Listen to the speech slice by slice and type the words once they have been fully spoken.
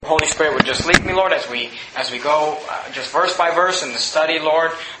Holy Spirit would just lead me, Lord, as we go just verse by verse in the study,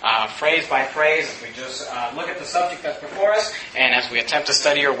 Lord, phrase by phrase, as we just look at the subject that's before us, and as we attempt to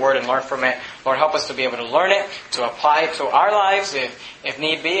study your word and learn from it. Lord, help us to be able to learn it, to apply it to our lives if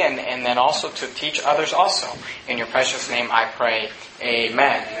need be, and then also to teach others also. In your precious name I pray.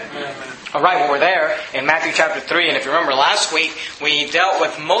 Amen. All right, well, we're there in Matthew chapter 3, and if you remember last week, we dealt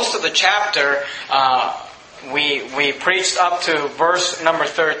with most of the chapter. We preached up to verse number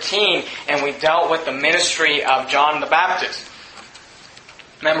 13, and we dealt with the ministry of John the Baptist.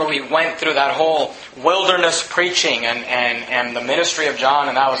 Remember, we went through that whole wilderness preaching and the ministry of John,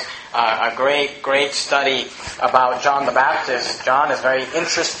 and that was a great study about John the Baptist. John is very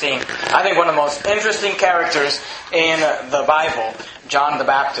interesting. I think one of the most interesting characters in the Bible, John the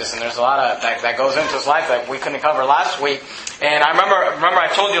Baptist. And there's a lot of that goes into his life that we couldn't cover last week. And I remember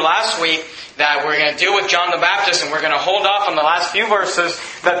I told you last week that we're going to deal with John the Baptist, and we're going to hold off on the last few verses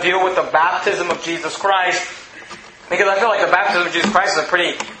that deal with the baptism of Jesus Christ. Because I feel like the baptism of Jesus Christ is a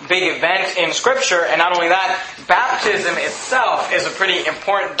pretty big event in Scripture. And not only that, baptism itself is a pretty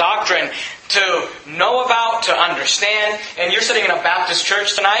important doctrine to know about, to understand. And you're sitting in a Baptist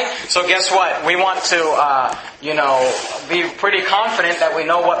church tonight, so guess what? We want to, be pretty confident that we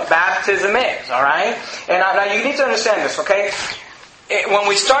know what baptism is, alright? And now you need to understand this, okay? When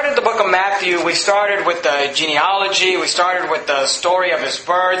we started the book of Matthew, we started with the genealogy, we started with the story of his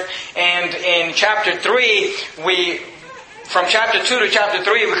birth, and in chapter 3, from chapter 2 to chapter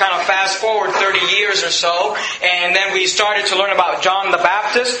 3, we kind of fast forward 30 years or so, and then we started to learn about John the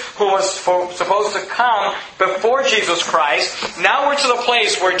Baptist, who was supposed to come before Jesus Christ. Now we're to the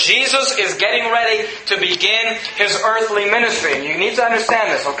place where Jesus is getting ready to begin his earthly ministry. And you need to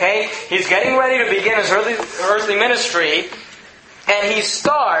understand this, okay? He's getting ready to begin his earthly ministry, and he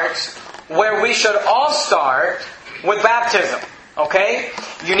starts where we should all start, with baptism. Okay?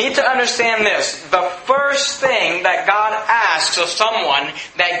 You need to understand this. The first thing that God asks of someone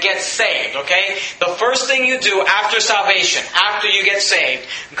that gets saved, okay? The first thing you do after salvation, after you get saved,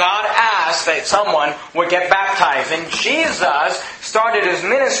 God asks that someone would get baptized. And Jesus started his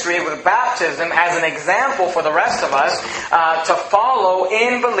ministry with baptism as an example for the rest of us to follow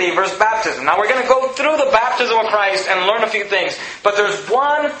in believers' baptism. Now we're going to go through the baptism of Christ and learn a few things. But there's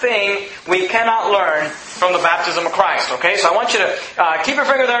one thing we cannot learn from the baptism of Christ. Okay? So I want you to keep your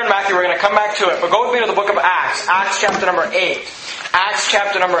finger there in Matthew. We're going to come back to it. But go with me to the book of Acts. Acts chapter number 8. Acts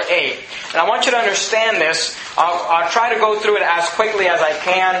chapter number 8. And I want you to understand this. I'll try to go through it as quickly as I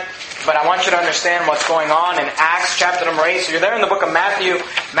can. But I want you to understand what's going on in Acts chapter number 8. So you're there in the book of Matthew.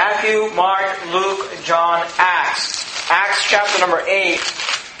 Matthew, Mark, Luke, John, Acts. Acts chapter number 8.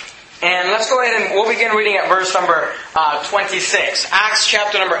 And let's go ahead and we'll begin reading at verse number 26. Acts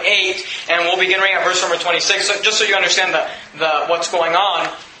chapter number 8, and we'll begin reading at verse number 26. So just so you understand the what's going on.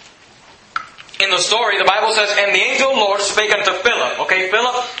 In the story, the Bible says, and the angel of the Lord spake unto Philip. Okay,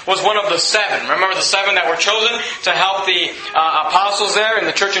 Philip was one of the 7. Remember the 7 that were chosen to help the apostles there in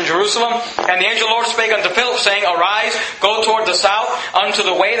the church in Jerusalem? And the angel of the Lord spake unto Philip, saying, Arise, go toward the south, unto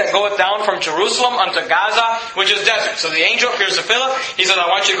the way that goeth down from Jerusalem unto Gaza, which is desert. So the angel appears to Philip. He says, I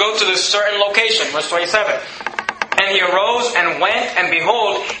want you to go to this certain location. Verse 27. And he arose and went, and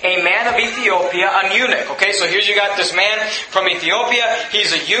behold, a man of Ethiopia, an eunuch. Okay, so here you got this man from Ethiopia.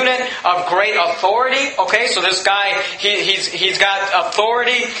 He's a eunuch of great authority. Okay, so this guy, he's got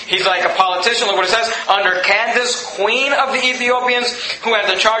authority. He's like a politician. Look what it says. Under Candace, queen of the Ethiopians, who had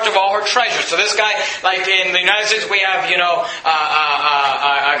the charge of all her treasures. So this guy, like in the United States, we have,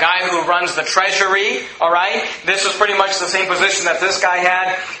 a guy who runs the treasury. Alright, this is pretty much the same position that this guy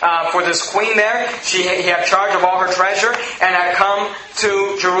had for this queen there. He had charge of all her treasure, and had come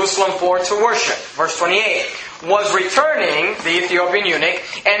to Jerusalem for to worship. Verse 28. Was returning, the Ethiopian eunuch,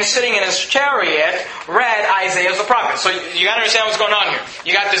 and sitting in his chariot, read Isaiah the prophet. So you got to understand what's going on here.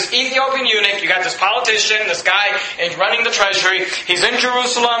 You got this Ethiopian eunuch, you got this politician, this guy is running the treasury. He's in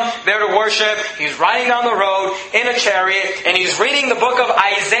Jerusalem, there to worship. He's riding down the road in a chariot, and he's reading the book of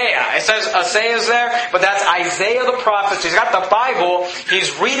Isaiah. It says Isaiah is there, but that's Isaiah the prophet. So he's got the Bible.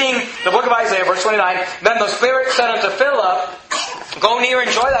 He's reading the book of Isaiah, verse 29. Then the Spirit said unto Philip, Go near and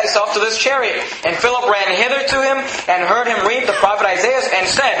join thyself to this chariot. And Philip ran hither to him and heard him read the prophet Isaiah and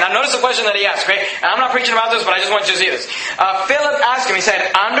said, now notice the question that he asked, okay? And I'm not preaching about this, but I just want you to see this. Philip asked him, he said,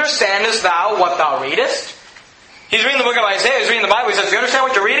 Understandest thou what thou readest? He's reading the book of Isaiah, he's reading the Bible. He says, Do you understand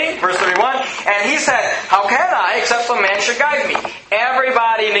what you're reading? Verse 31. And he said, How can I, except some man should guide me?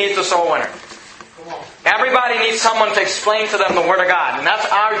 Everybody needs a soul winner. Everybody needs someone to explain to them the Word of God. And that's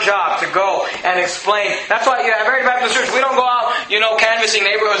our job, to go and explain. That's why at Verity Baptist Church, we don't go out, canvassing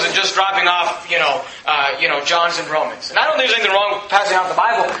neighborhoods and just dropping off, Johns and Romans. And I don't think there's anything wrong with passing out the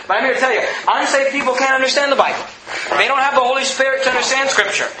Bible, but I'm here to tell you, unsaved people can't understand the Bible. They don't have the Holy Spirit to understand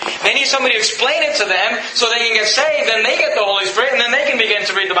Scripture. They need somebody to explain it to them so they can get saved, and they get the Holy Spirit, and then they can begin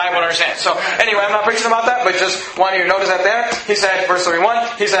to read the Bible and understand. So, anyway, I'm not preaching about that, but just wanted you to notice that there. He said, verse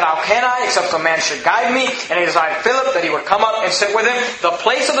 31, he said, "How can I, except a man should guide me?" And he desired Philip that he would come up and sit with him. The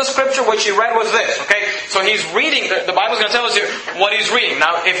place of the Scripture which he read was this, okay? So he's reading, the Bible's going to tell us here what he's reading.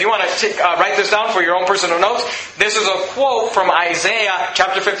 Now, if you want to write this down for your own personal notes, this is a quote from Isaiah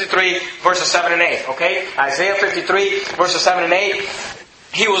chapter 53, verses 7 and 8, okay? Isaiah 53, verses 7 and 8.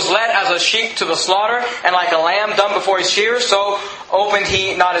 "He was led as a sheep to the slaughter, and like a lamb dumb before his shearers, so opened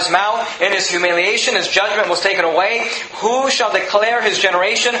he not his mouth. In his humiliation his judgment was taken away. Who shall declare his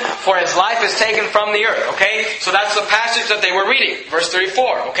generation? For his life is taken from the earth." Okay? So that's the passage that they were reading. Verse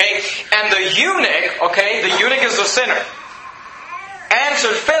 34. Okay? "And the eunuch," okay? The eunuch is the sinner,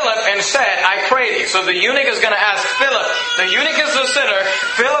 "answered Philip and said, I pray thee." So the eunuch is going to ask Philip. The eunuch is the sinner.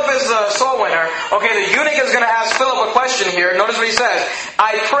 Philip is the soul winner. Okay, the eunuch is going to ask Philip a question here. Notice what he says.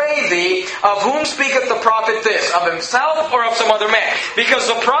 "I pray thee, of whom speaketh the prophet this? Of himself or of some other man?" Because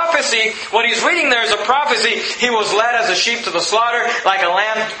the prophecy, what he's reading there is a prophecy. He was led as a sheep to the slaughter, like a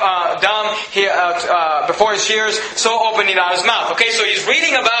lamb dumb before his shearers, so opened he not his mouth. Okay, so he's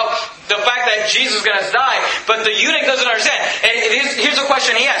reading about the fact that Jesus is going to die, but the eunuch doesn't understand. And here's a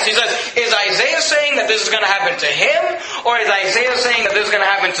question he asks. He says, is Isaiah saying that this is going to happen to him, or is Isaiah saying that this is going to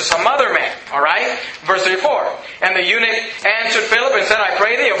happen to some other man? Alright? Verse 34. "And the eunuch answered Philip and said, I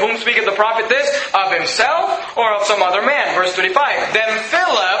pray thee, of whom speaketh the prophet this? Of himself or of some other man?" Verse 35. "Then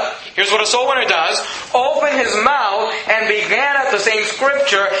Philip," here's what a soul winner does, "opened his mouth and began at the same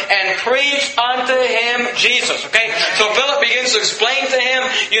scripture and preached unto him Jesus." Okay? So Philip begins to explain to him,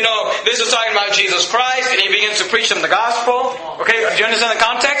 this is talking about Jesus Christ, and he begins to preach him the gospel. Okay? Do you understand the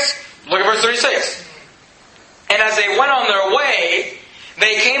context? Look at verse 36. "And as they went on their way,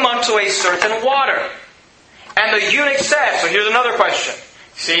 they came unto a certain water. And the eunuch said," so here's another question.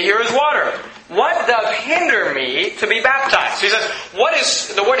 "See, here is water. What doth hinder me to be baptized?" So he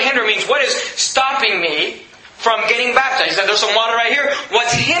says, the word hinder means what is stopping me from getting baptized? He said, there's some water right here.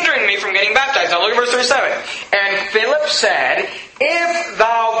 What's hindering me from getting baptized? Now look at verse 37. "And Philip said, If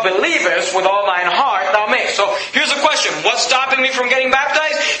thou believest with all thine heart, thou mayest." So here's the question. What's stopping me from getting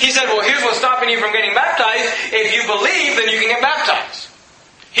baptized? He said, well, here's what's stopping you from getting baptized. If you believe, then you can get baptized.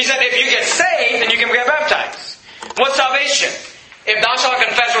 He said, if you get saved, then you can get baptized. What's salvation? "If thou shalt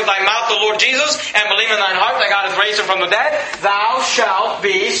confess with thy mouth the Lord Jesus, and believe in thine heart that God hath raised him from the dead, thou shalt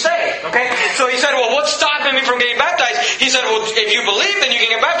be saved." Okay? So he said, well, what's stopping me from getting baptized? He said, well, if you believe, then you can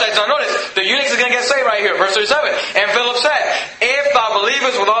get baptized. Now notice, the eunuch is going to get saved right here. Verse 37. "And Philip said, If thou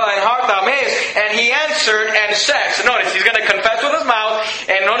believest with all thine heart, thou mayest. And he answered and said." So notice, he's going to confess with his mouth,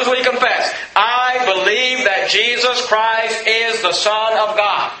 and notice what he confessed. "I believe that Jesus Christ is the Son of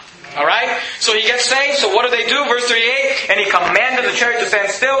God." Alright? So he gets saved. So what do they do? Verse 38. "And he commanded the chariot to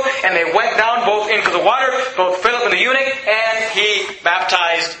stand still, and they went down both into the water, both Philip and the eunuch, and he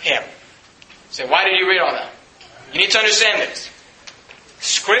baptized him." So why did you read all that? You need to understand this.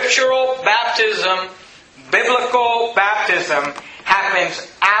 Scriptural baptism, biblical baptism, happens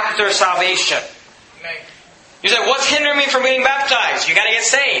after salvation. You say, what's hindering me from getting baptized? You got to get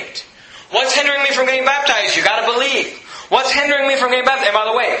saved. What's hindering me from getting baptized? You got to believe. What's hindering me from getting baptized? And by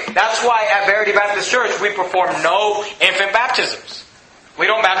the way, that's why at Verity Baptist Church we perform no infant baptisms. We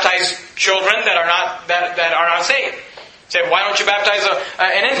don't baptize children that are not saved. Say, why don't you baptize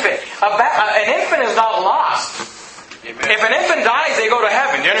an infant? An infant is not lost. Amen. If an infant dies, they go to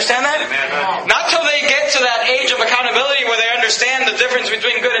heaven. Do you understand that? Amen. Not till they get to that age of accountability where they understand the difference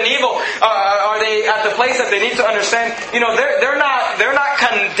between good and evil. Are they at the place that they need to understand? They're not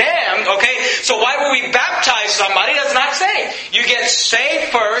condemned. Okay, so why would we baptize somebody that's not saved? You get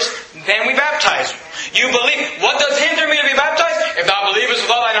saved first, then we baptize you. You believe. What does hinder me to be baptized? "If thou believest with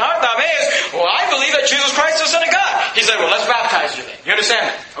all thine heart, thou mayest." Well, I believe that Jesus Christ is the Son of God. He said, well, let's baptize you then. You understand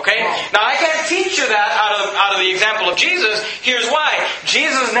that? Okay? Now, I can't teach you that out of the example of Jesus. Here's why.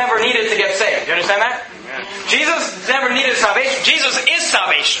 Jesus never needed to get saved. You understand that? Amen. Jesus never needed salvation. Jesus is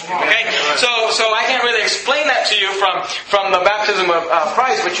salvation. Okay? So I can't really explain that to you from the baptism of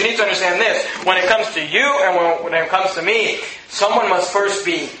Christ, but you need to understand this. When it comes to you and when it comes to me, someone must first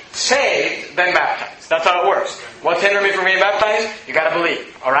be saved, then baptized. That's how it works. What's hindering me from being baptized? You got to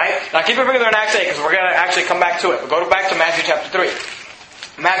believe. Alright? Now keep your finger there in Acts 8, because we're going to actually come back to it. We'll go back to Matthew chapter 3.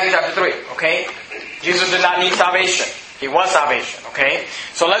 Matthew chapter 3, okay? Jesus did not need salvation. He was salvation, okay?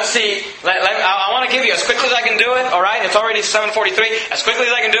 So let's see. I want to give you, as quickly as I can do it, alright? It's already 7:43. As quickly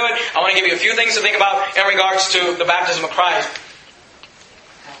as I can do it, I want to give you a few things to think about in regards to the baptism of Christ.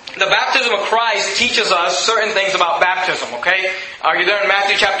 The baptism of Christ teaches us certain things about baptism, okay? Are you there in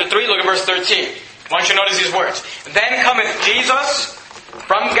Matthew chapter 3? Look at verse 13. I want you to notice these words. Then cometh Jesus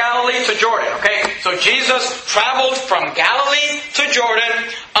from Galilee to Jordan. Okay, so Jesus traveled from Galilee to Jordan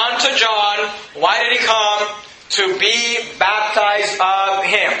unto John. Why did He come? To be baptized of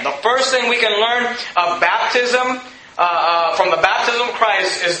Him. The first thing we can learn of baptism, from the baptism of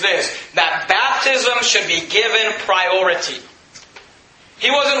Christ, is this: that baptism should be given priority. He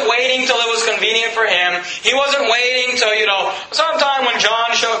wasn't waiting till it was convenient for Him. He wasn't waiting till, sometime when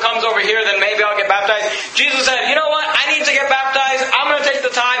John comes over here, then maybe I'll get baptized. Jesus said, you know what? I need to get baptized. I'm going to take the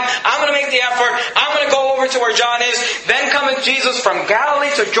time. I'm going to make the effort. I'm going to go over to where John is. Then cometh Jesus from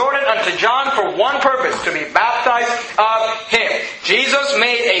Galilee to Jordan unto John for one purpose: to be baptized of Him. Jesus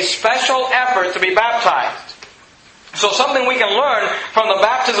made a special effort to be baptized. So something we can learn from the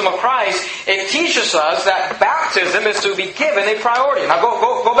baptism of Christ, it teaches us that baptism is to be given a priority. Now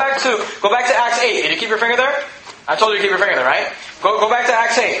go back to Acts 8. Did you keep your finger there? I told you to keep your finger there, right? Go back to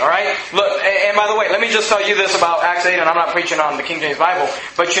Acts 8, alright? Look, and by the way, let me just tell you this about Acts 8, and I'm not preaching on the King James Bible,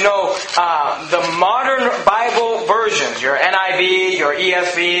 but the modern Bible versions, your NIV, your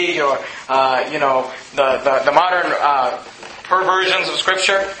ESV, your, the modern perversions of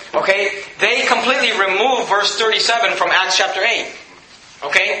Scripture, okay, they completely remove verse 37 from Acts chapter 8.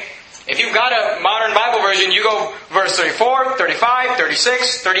 Okay? If you've got a modern Bible version, you go verse 34, 35,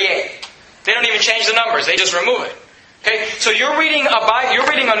 36, 38. They don't even change the numbers, they just remove it. Okay? So you're reading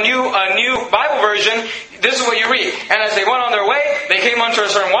a new Bible version, this is what you read. And as they went on their way, they came unto a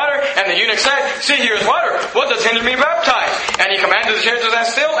certain water, and the eunuch said, See, here is water. What does hinder me baptized? And he commanded the chariot to stand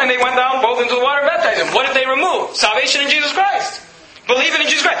still, and they went down both into the water and baptized him. What did they remove? Salvation in Jesus Christ. Believing in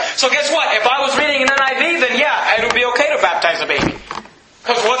Jesus Christ. So guess what? If I was reading an NIV, then yeah, it would be okay to baptize a baby.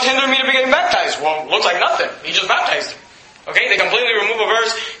 Because what's hindering me to be getting baptized? Well, looks like nothing. He just baptized him. Okay? They completely remove a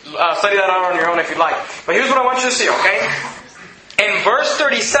verse. Study that out on your own if you'd like. But here's what I want you to see, okay? In verse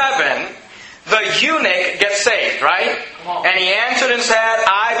 37, the eunuch gets saved, right? And he answered and said,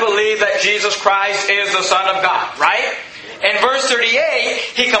 I believe that Jesus Christ is the Son of God, right? In verse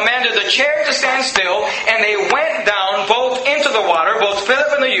 38, he commanded the chariot to stand still, and they went down both into the water, both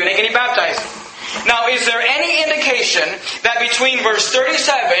Philip and the eunuch, and he baptized them. Now, is there any indication that between verse 37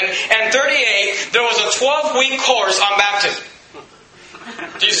 and 38, there was a 12-week course on baptism?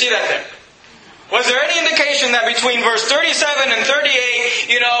 Do you see that there? Was there any indication that between verse 37 and 38,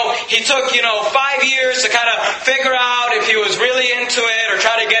 he took, 5 years to kind of figure out if he was really into it or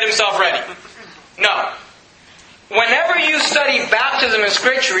try to get himself ready? No. Whenever you study baptism in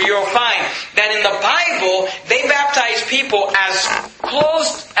Scripture, you'll find that in the Bible, they baptize people as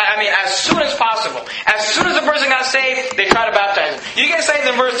soon as possible. As soon as a person got saved, they try to baptize them. You get saved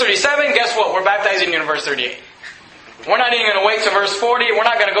in verse 37, guess what? We're baptizing you in verse 38. We're not even going to wait to verse 40. We're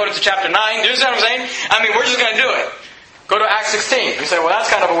not going to go to chapter 9. Do you understand what I'm saying? We're just going to do it. Go to Acts 16. You say, well,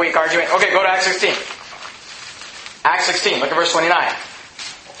 that's kind of a weak argument. Okay, go to Acts 16. Acts 16, look at verse 29.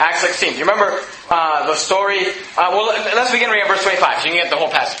 Acts 16. Do you remember the story? Let's begin reading at verse 25 so you can get the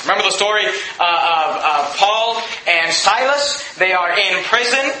whole passage. Remember the story of Paul and Silas? They are in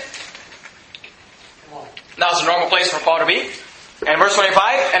prison. That was a normal place for Paul to be. And verse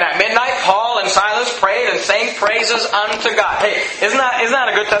 25, and at midnight Paul and Silas prayed and sang praises unto God. Hey, isn't that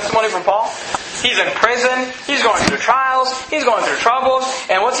a good testimony from Paul? He's in prison, he's going through trials, he's going through troubles,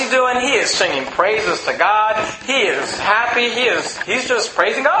 and what's he doing? He is singing praises to God. He is happy, he's just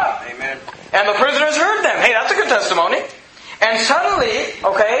praising God. Amen. And the prisoners heard them. Hey, that's a good testimony. And suddenly,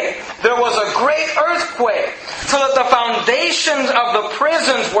 there was a great earthquake, so that the foundations of the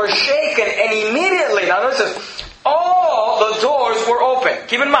prisons were shaken, and immediately, now notice this, all the doors were open.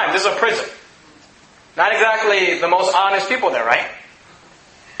 Keep in mind, this is a prison. Not exactly the most honest people there, right?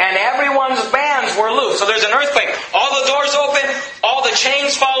 And everyone's bands were loose. So there's an earthquake. All the doors open, all the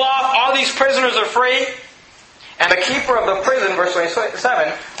chains fall off, all these prisoners are free. And the keeper of the prison, verse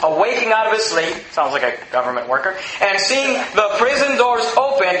 27, awaking out of his sleep, sounds like a government worker, and seeing the prison doors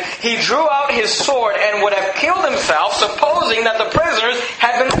open, he drew out his sword and would have killed himself, supposing that the prisoners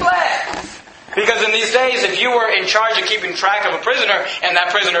had been fled. Because in these days, if you were in charge of keeping track of a prisoner, and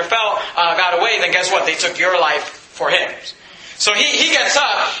that prisoner got away, then guess what? They took your life for him. So he gets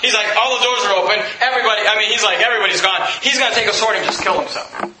up, he's like, all the doors are open, everybody's gone. He's going to take a sword and just kill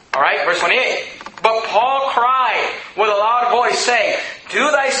himself. Alright, verse 28. But Paul cried with a loud voice, saying, Do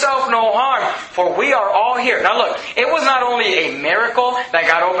thyself no harm, for we are all here. Now look, it was not only a miracle that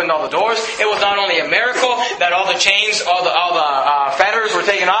God opened all the doors. It was not only a miracle that all the chains, all the fetters were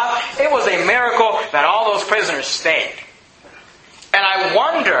taken off. It was a miracle that all those prisoners stayed. And I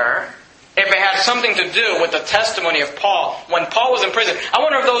wonder if it had something to do with the testimony of Paul. When Paul was in prison, I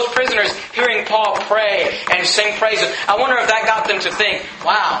wonder if those prisoners hearing Paul pray and sing praises, I wonder if that got them to think,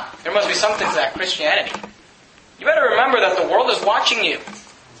 wow, there must be something to that Christianity. You better remember that the world is watching you.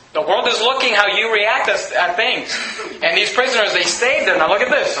 The world is looking how you react at things. And these prisoners, they stayed there. Now look at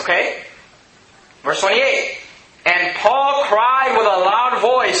this, okay? Verse 28. And Paul cried with a loud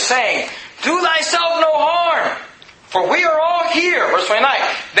voice, saying, Do thyself no harm, for we are all here. Verse 29.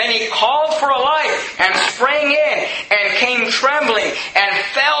 Then he called for a light and sprang in and came trembling and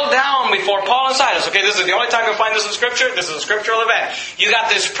fell down before Paul and Silas. Okay, this is the only time you'll find this in Scripture. This is a scriptural event. You got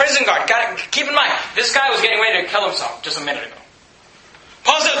this prison guard. Keep in mind, this guy was getting ready to kill himself just a minute ago.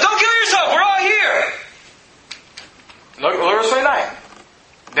 Paul says, Don't kill yourself. We're all here. Look verse 29.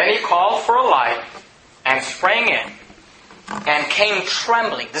 Then he called for a light and sprang in and came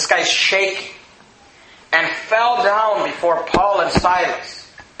trembling. This guy's shaking. And fell down before Paul and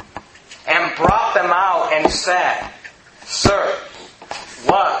Silas, and brought them out and said, Sir,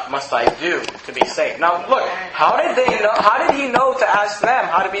 what must I do to be saved? Now look, how did he know to ask them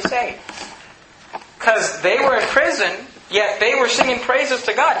how to be saved? Because they were in prison, yet they were singing praises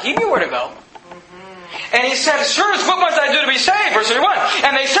to God. He knew where to go. And he said, Sirs, what must I do to be saved? Verse 31.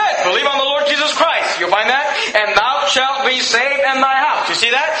 And they said, Believe on the Lord Jesus Christ. You'll find that. And thou shalt be saved and thy house. You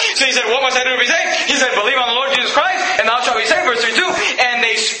see that? So he said, What must I do to be saved? He said, Believe on the Lord Jesus Christ, and thou shalt be saved. Verse 32. And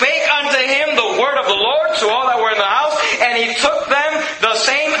they spake unto him the word of the Lord to all that were in the house. And he took them the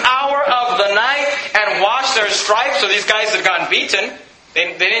same hour of the night and washed their stripes. So these guys had gotten beaten.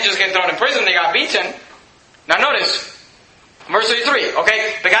 They didn't just get thrown in prison, they got beaten. Now notice, verse 33. Okay,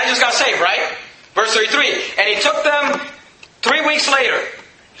 the guy just got saved, right? Verse 33, and he took them 3 weeks later.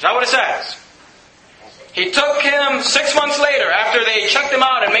 Is that what it says? He took him 6 months later after they checked him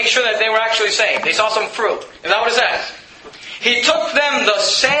out and made sure that they were actually saved. They saw some fruit. Is that what it says? He took them the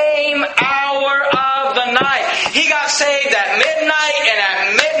same hour of the night. He got saved at midnight, and at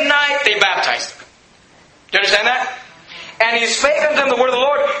midnight they baptized him. Do you understand that? And he spake unto them the word of the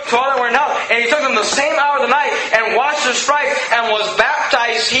Lord to all that were in the house. And he took them the same hour of the night and washed their stripes and was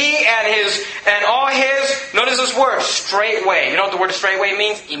baptized, he and all his, notice this word, straightway. You know what the word straightway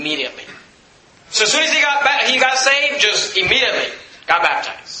means? Immediately. So as soon as he got saved, just immediately got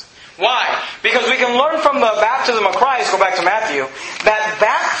baptized. Why? Because we can learn from the baptism of Christ, go back to Matthew, that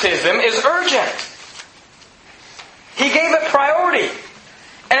baptism is urgent. He gave it priority.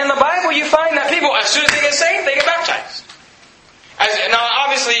 And in the Bible you find that people, as soon as they get saved, they get baptized. Now,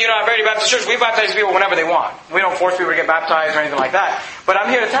 obviously, at Verity Baptist Church, we baptize people whenever they want. We don't force people to get baptized or anything like that. But I'm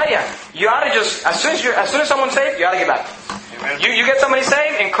here to tell you, you ought to just, as soon as someone's saved, you ought to get baptized. You get somebody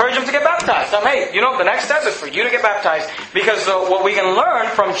saved, encourage them to get baptized. Tell them, hey, the next step is for you to get baptized. Because what we can learn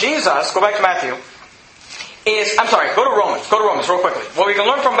from Jesus, go back to Matthew, go to Romans. Go to Romans real quickly. What we can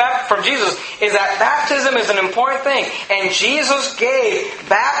learn from Jesus is that baptism is an important thing. And Jesus gave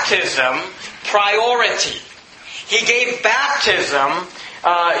baptism priority. He gave baptism,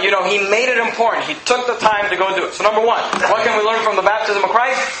 he made it important. He took the time to go do it. So number one, what can we learn from the baptism of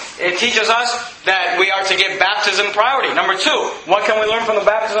Christ? It teaches us that we are to give baptism priority. Number two, what can we learn from the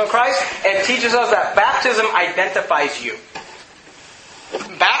baptism of Christ? It teaches us that baptism identifies you.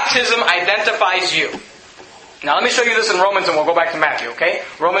 Baptism identifies you. Now let me show you this in Romans and we'll go back to Matthew, okay?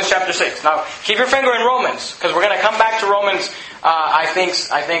 Romans chapter 6. Now, keep your finger in Romans, because we're going to come back to Romans, I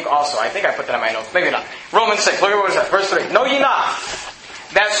think also. I think I put that in my notes. Maybe not. Romans 6, look at what it says. Verse 3. Know ye not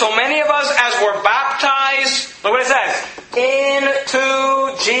that so many of us as were baptized, look what it says,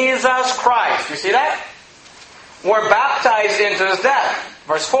 into Jesus Christ. You see that? Were baptized into His death.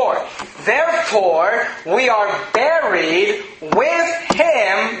 Verse 4. Therefore, we are buried with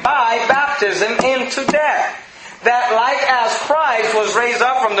Him by baptism into death. That like as Christ was raised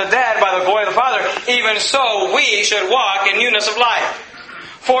up from the dead by the glory of the Father, even so we should walk in newness of life.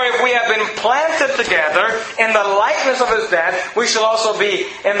 For if we have been planted together in the likeness of His death, we shall also be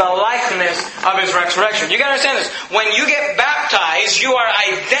in the likeness of His resurrection. You got to understand this. When you get baptized, you are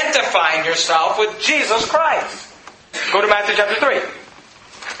identifying yourself with Jesus Christ. Go to Matthew chapter 3.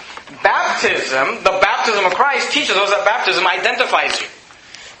 Baptism, the baptism of Christ, teaches us that baptism identifies you.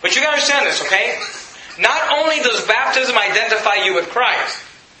 But you got to understand this, okay? Not only does baptism identify you with Christ,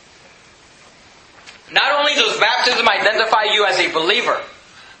 not only does baptism identify you as a believer,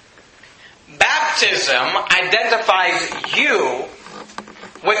 baptism identifies you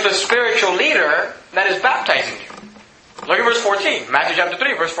with the spiritual leader that is baptizing you. Look at verse 14. Matthew chapter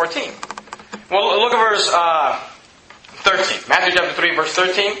 3, verse 14. Well, look at verse 13. Matthew chapter 3, verse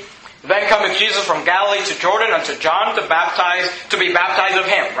 13. Then cometh Jesus from Galilee to Jordan unto John to be baptized of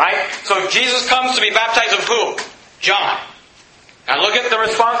him. Right? So Jesus comes to be baptized of who? John. Now look at the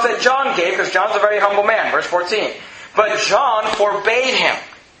response that John gave, because John's a very humble man. Verse 14. But John forbade him,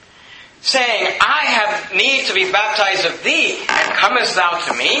 saying, I have need to be baptized of thee, and comest thou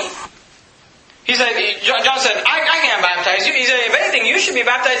to me? He said, John said, I can't baptize you. He said, if anything, you should be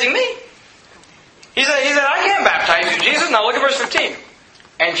baptizing me. He said, I can't baptize you, Jesus. Now look at verse 15.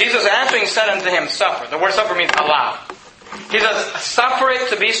 And Jesus answering said unto him, suffer. The word suffer means allow. He says, suffer it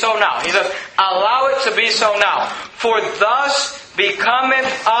to be so now. He says, allow it to be so now. For thus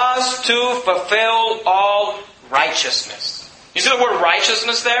becometh us to fulfill all righteousness. You see the word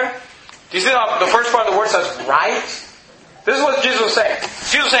righteousness there? Do you see the first part of the word says right? This is what Jesus was saying.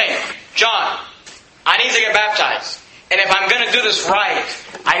 Jesus was saying, John, I need to get baptized. And if I'm going to do this right,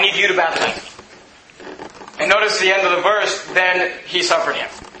 I need you to baptize me. And notice the end of the verse, then he suffered him.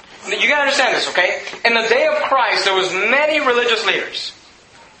 You got to understand this, okay? In the day of Christ, there was many religious leaders.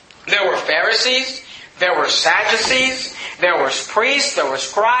 There were Pharisees, there were Sadducees, there was priests, there were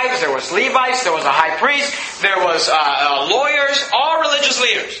scribes, there was Levites, there was a high priest, there was lawyers, all religious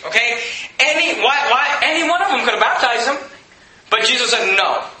leaders, okay? Any one of them could have baptized him. But Jesus said,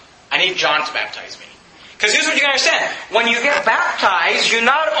 no, I need John to baptize me. Because here's what you got to understand. When you get baptized, you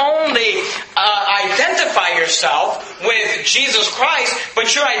not only identify yourself with Jesus Christ,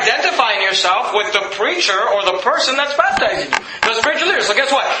 but you're identifying yourself with the preacher or the person that's baptizing you. The spiritual leader. So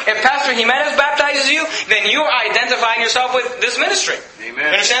guess what? If Pastor Jimenez baptizes you, then you're identifying yourself with this ministry. Amen. You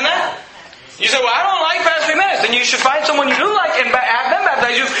understand that? You say, well, I don't like Pastor Jimenez. Then you should find someone you do like and have them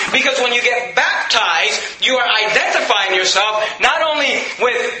baptize you. Because when you get baptized, you are identifying yourself not only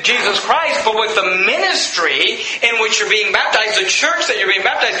with Jesus Christ, but with the ministry in which you're being baptized, the church that you're being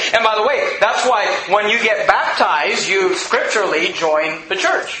baptized. And by the way, that's why when you get baptized, you scripturally join the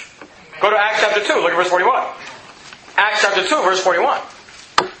church. Go to Acts chapter 2. Look at verse 41. Acts chapter 2, verse 41.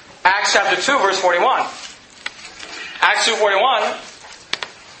 Acts chapter 2, verse 41. Acts 2:41.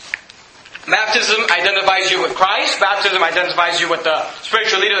 Baptism identifies you with Christ. Baptism identifies you with the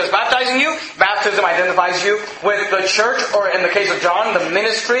spiritual leader that's baptizing you. Baptism identifies you with the church, or in the case of John, the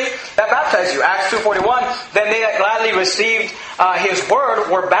ministry that baptized you. Acts 2:41. Then they that gladly received his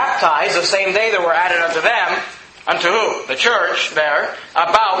word were baptized the same day that were added unto them. Unto who? The church there.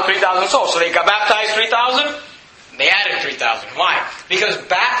 About 3,000 souls. So they got baptized 3,000. They added 3,000. Why? Because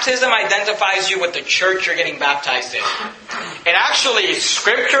baptism identifies you with the church you're getting baptized in. It actually,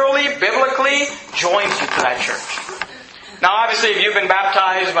 scripturally, biblically, joins you to that church. Now, obviously, if you've been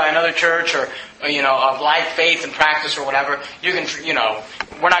baptized by another church or of like faith and practice or whatever, you can,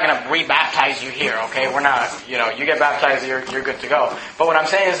 we're not going to re-baptize you here, okay? We're not, you get baptized, you're good to go. But what I'm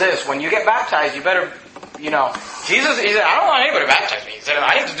saying is this: when you get baptized, you better, Jesus, he said, I don't want anybody to baptize me. He said,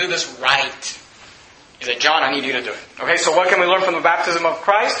 I need to do this right. He said, John, I need you to do it. Okay, so what can we learn from the baptism of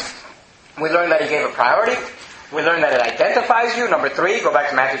Christ? We learn that He gave a priority. We learn that it identifies you. Number 3, go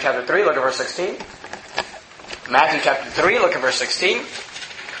back to Matthew chapter 3, look at verse 16. Matthew chapter 3, look at verse 16.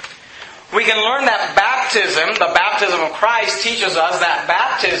 We can learn that baptism, the baptism of Christ, teaches us that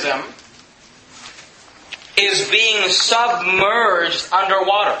baptism is being submerged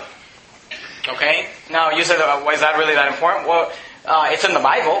underwater. Okay? Now, you said, is that really that important? Well, it's in the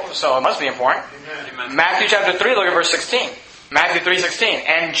Bible, so it must be important. Amen. Matthew chapter 3, look at verse 16. Matthew 3:16.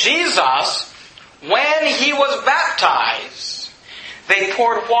 And Jesus, when He was baptized, they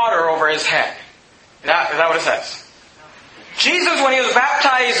poured water over His head. Is that what it says? Jesus, when He was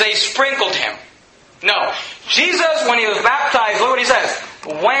baptized, they sprinkled Him. No. Jesus, when He was baptized, look what He says,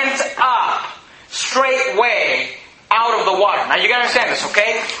 went up straightway out of the water. Now you gotta understand this,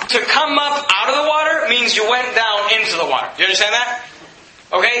 okay? To come up out of the water means you went down into the water. You understand that?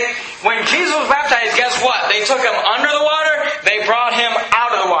 Okay? When Jesus was baptized, guess what? They took Him under the water, they brought Him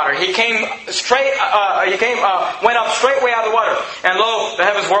out of the water. He came went up straightway out of the water. And lo, the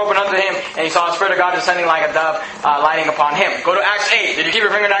heavens were opened unto Him, and He saw the Spirit of God descending like a dove, lighting upon Him. Go to Acts 8. Did you keep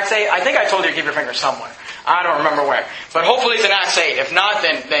your finger in Acts 8? I think I told you to keep your finger somewhere. I don't remember where. But hopefully it's in Acts 8. If not,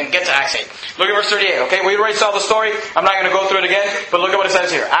 then get to Acts 8. Look at verse 38, okay? We already saw the story. I'm not going to go through it again, but look at what it says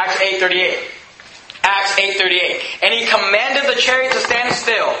here. Acts 8:38. Acts 8:38. And He commanded the chariot to stand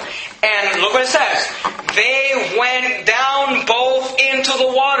still. And look what it says. They went down both into the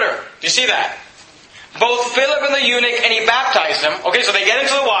water. Do you see that? Both Philip and the eunuch, and He baptized them. Okay, so they get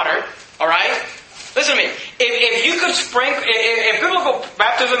into the water. Alright? Listen to me. If you could sprinkle, if biblical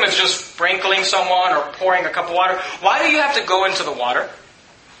baptism is just sprinkling someone or pouring a cup of water, why do you have to go into the water?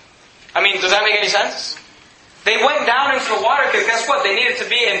 I mean, does that make any sense? They went down into the water because guess what? They needed to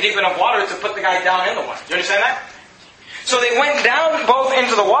be in deep enough water to put the guy down in the water. Do you understand that? So they went down both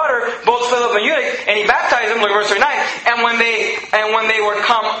into the water, both Philip and eunuch, and he baptized them, look at verse 39. And when they were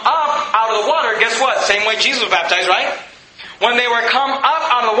come up out of the water, guess what? Same way Jesus was baptized, right? When they were come up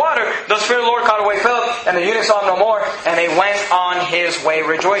out of the water, the Spirit of the Lord caught away Philip, and the eunuch saw him no more, and they went on his way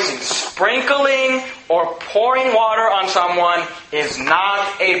rejoicing. Sprinkling or pouring water on someone is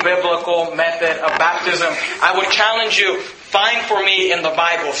not a biblical method of baptism. I would challenge you, find for me in the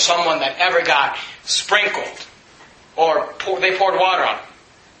Bible someone that ever got sprinkled or they poured water on him.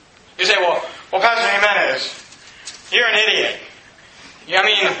 You say, well, Pastor Jimenez, you're an idiot. I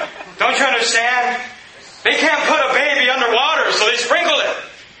mean, don't you understand? They can't put a baby underwater, so they sprinkle it.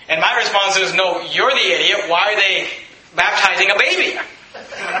 And my response is, no, you're the idiot. Why are they baptizing a baby?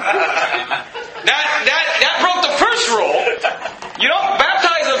 That broke the first rule. You don't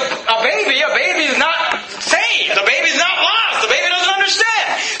baptize a baby. A baby's not saved. The baby's not lost. The baby doesn't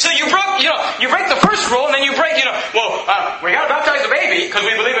understand. So you break the first rule, and then you break, we got to baptize the baby because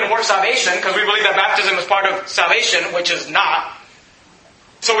we believe in work salvation, because we believe that baptism is part of salvation, which is not.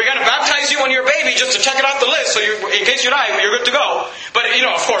 So we're going to baptize you when you're a baby just to check it off the list, so in case you die, you're good to go. But,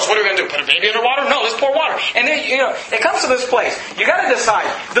 of course, what are we going to do? Put a baby underwater? No, let's pour water. And then, it comes to this place. You got to decide,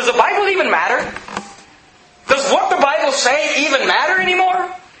 does the Bible even matter? Does what the Bible say even matter anymore?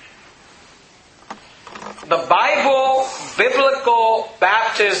 The Bible, biblical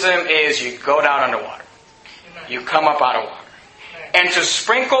baptism is you go down underwater. You come up out of water. And to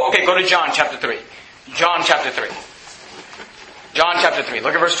sprinkle, go to John chapter 3. John chapter 3. John chapter 3.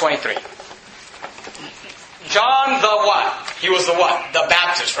 Look at verse 23. John the what? He was the what? The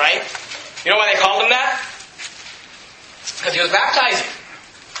Baptist, right? You know why they called him that? Because he was baptizing.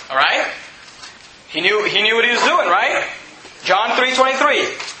 Alright? He knew what he was doing, right? John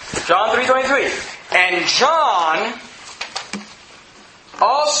 3:23. John 3:23. And John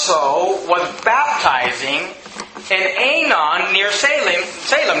also was baptizing in Aenon near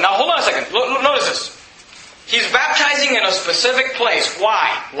Salem. Now hold on a second. Notice this. He's baptizing in a specific place.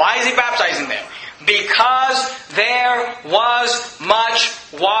 Why? Why is he baptizing there? Because there was much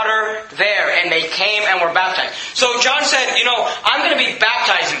water there, and they came and were baptized. So John said, I'm going to be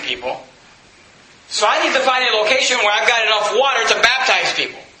baptizing people, so I need to find a location where I've got enough water to baptize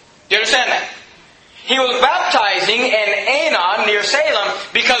people. Do you understand that? He was baptizing in Aenon near Salem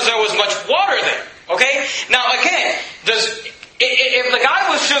because there was much water there. Okay? Now again, if the guy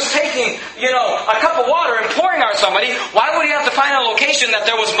was just taking, a cup of water and pouring on somebody, why would he have to find a location that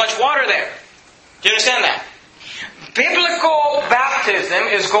there was much water there? Do you understand that? Biblical baptism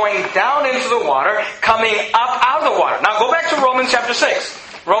is going down into the water, coming up out of the water. Now go back to Romans chapter 6.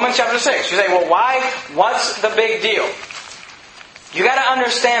 Romans chapter 6. You say, well, why? What's the big deal? You got to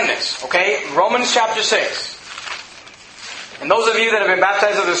understand this, okay? Romans chapter 6. And those of you that have been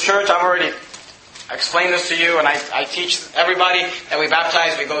baptized at this church, I've already explained this to you, and I teach everybody that we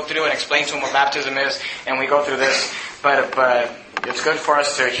baptize. We go through and explain to them what baptism is, and we go through this. But it's good for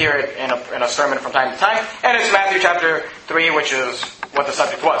us to hear it in a sermon from time to time. And it's Matthew chapter 3, which is what the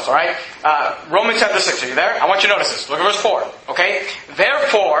subject was, alright? Romans chapter 6, are you there? I want you to notice this. Look at verse 4, okay?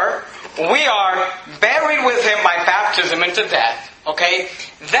 Therefore, we are buried with him by baptism into death, okay?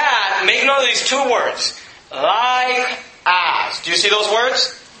 That, make note of these two words. Like as. Do you see those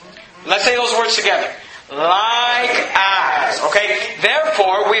words? Let's say those words together. Like as. Okay?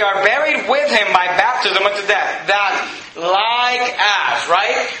 Therefore, we are buried with him by baptism unto death. That, like as,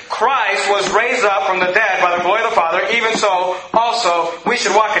 right? Christ was raised up from the dead by the glory of the Father. Even so, also, we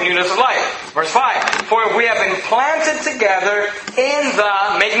should walk in newness of life. Verse 5. For we have been planted together in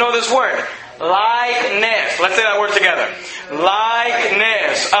the, make note of this word, likeness. Let's say that word together.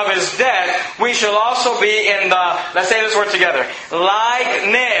 Likeness of his death, we shall also be in the, let's say this word together,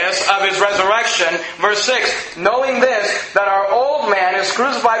 likeness of his resurrection. Verse 6, knowing this, that our old man is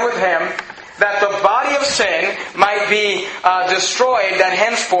crucified with him, that the body of sin might be destroyed, that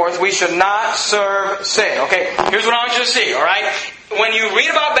henceforth we should not serve sin. Okay, here's what I want you to see, alright? When you read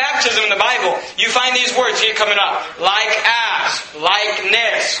about baptism in the Bible, you find these words here coming up. Like as,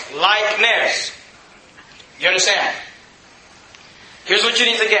 likeness, likeness. You understand? Here's what you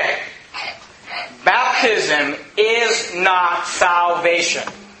need to get. Baptism is not salvation.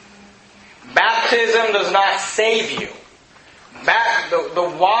 Baptism does not save you.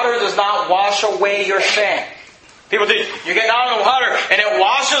 The water does not wash away your sin. People think, you get down in the water and it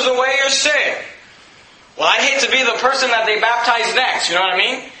washes away your sin. Well, I'd hate to be the person that they baptize next, you know what I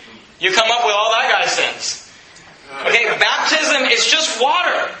mean? You come up with all that guy's sins. Okay, baptism is just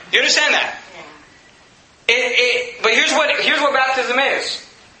water. You understand that? But here's what baptism is.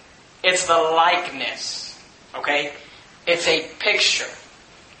 It's the likeness. Okay? It's a picture.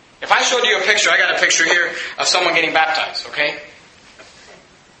 If I showed you a picture, I got a picture here of someone getting baptized, okay?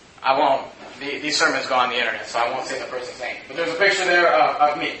 I won't. These sermons go on the internet, so I won't say the person's name. But there's a picture there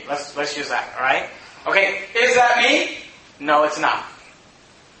of me. Let's use that, alright? Okay, is that me? No, it's not.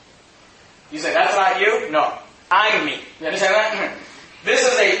 You say, that's not you? No. I'm me. You understand that? This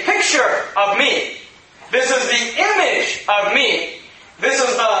is a picture of me. This is the image of me. This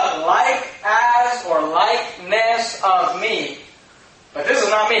is the like as or likeness of me. But this is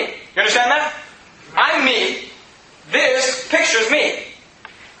not me. You understand that? I'm me. This picture's me.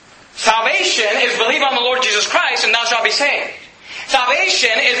 Salvation is believe on the Lord Jesus Christ and thou shalt be saved.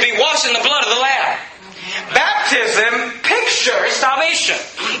 Salvation is be washed in the blood of the Lamb. Baptism pictures salvation.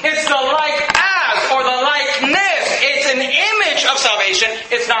 It's the like as or the likeness. It's an image of salvation.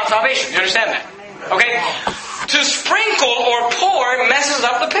 It's not salvation. You understand that? Okay? To sprinkle or pour messes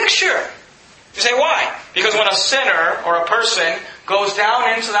up the picture. You say, why? Because when a sinner or a person goes down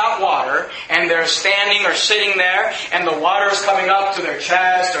into that water and they're standing or sitting there and the water is coming up to their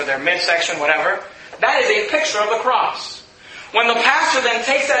chest or their midsection, whatever, that is a picture of the cross. When the pastor then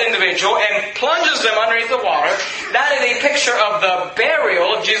takes that individual and plunges them underneath the water, that is a picture of the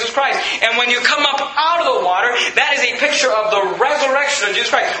burial of Jesus Christ. And when you come up out of the water, that is a picture of the resurrection of Jesus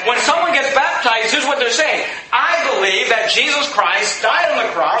Christ. When someone gets baptized, here's what they're saying. I believe that Jesus Christ died on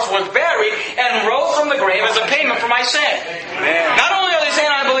the cross, was buried, and rose from the grave as a payment for my sin. Amen. Not only are they saying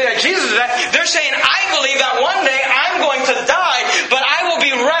I believe that Jesus died, they're saying I believe that one day I'm going to die, but I will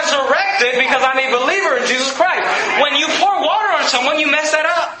be resurrected because I'm a believer in Jesus Christ. When you pour water on someone, you mess that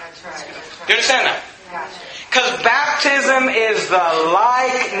up. You understand that? Because baptism is the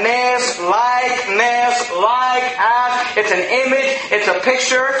likeness, like as. It's an image, it's a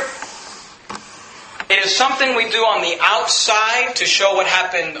picture. It is something we do on the outside to show what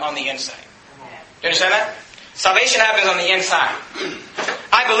happened on the inside. You understand that? Salvation happens on the inside.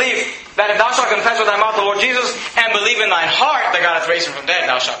 I believe that if thou shalt confess with thy mouth the Lord Jesus and believe in thine heart that God hath raised him from dead,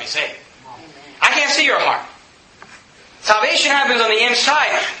 thou shalt be saved. I can't see your heart. Salvation happens on the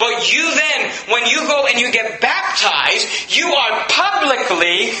inside, but you then, when you go and you get baptized, you are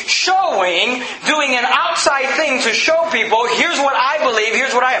publicly showing, doing an outside thing to show people, here's what I believe,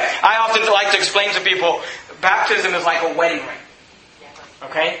 here's what I am. I often like to explain to people, baptism is like a wedding ring.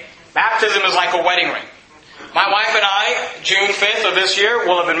 Okay? Baptism is like a wedding ring. My wife and I, June 5th of this year,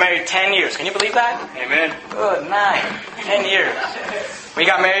 will have been married 10 years. Can you believe that? Amen. Good night. 10 years. We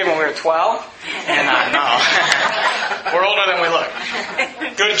got married when we were 12, and no. We're older than we look.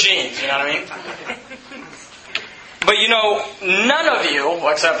 Good genes, you know what I mean? But you know, none of you,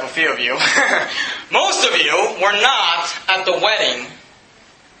 well, except a few of you, most of you were not at the wedding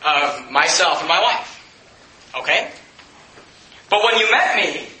of myself and my wife. Okay? But when you met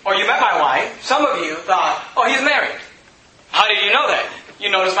me, or you met my wife, some of you thought, oh, he's married. How did you know that? You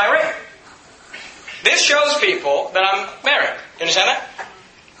noticed my ring. This shows people that I'm married. You understand that?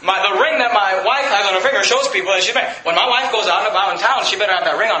 The ring that my wife has on her finger shows people that she's married. When my wife goes out and about in town, she better have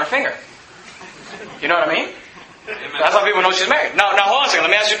that ring on her finger. You know what I mean? That's how people know she's married. Now hold on a second.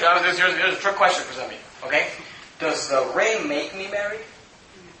 Let me ask you, here's a trick question for some of you. Okay? Does the ring make me married?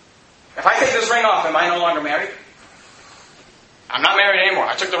 If I take this ring off, am I no longer married? I'm not married anymore.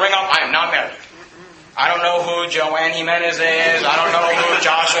 I took the ring off. I am not married. I don't know who Joanne Jimenez is. I don't know who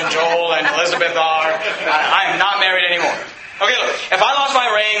Josh and Joel and Elizabeth are. I am not married anymore. Okay, look. If I lost my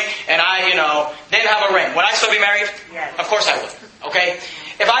ring and I, didn't have a ring, would I still be married? Yes. Of course I would. Okay?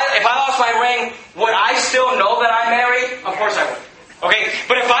 If I lost my ring, would I still know that I'm married? Of course I would. Okay?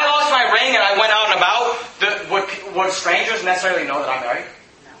 But if I lost my ring and I went out and about, would strangers necessarily know that I'm married?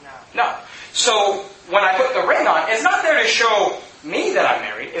 No. So, when I put the ring on, it's not there to show me that I'm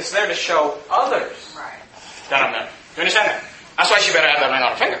married. It's there to show others that I'm married. You understand that? That's why she better have that ring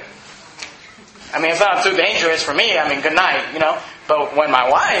on her finger. I mean, it's not too dangerous for me. I mean, good night, But when my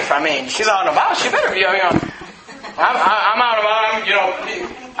wife, she's out and about, she better be, I'm out and about,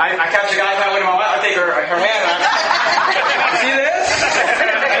 I catch a guy fighting with my wife, I take her hand, see this?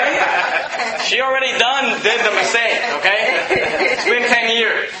 She already did the mistake, okay? It's been 10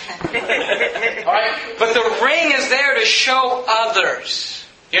 years. Alright? But the ring is there to show others.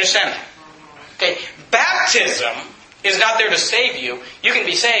 You understand that? Okay? Baptism is not there to save you. You can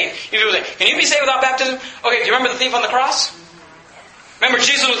be saved. Can you be saved without baptism? Okay, do you remember the thief on the cross? Remember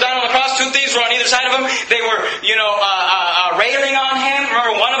Jesus was down on the cross, 2 thieves were on either side of him. They were, railing on him.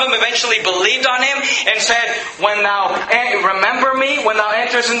 Remember, one of them eventually believed on him and said, remember me when thou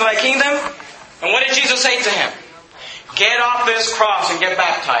enterest into thy kingdom? And what did Jesus say to him? Get off this cross and get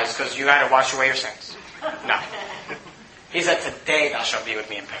baptized because you got to wash away your sins. No. He said, today thou shalt be with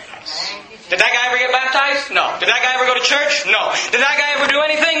me in paradise. Did that guy ever get baptized? No. Did that guy ever go to church? No. Did that guy ever do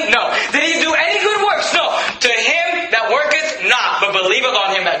anything? No. Did he do any good works? No. To him that worketh not, but believeth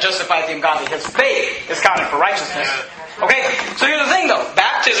on him that justifieth the ungodly. His faith is counted for righteousness. Okay? So here's the thing though.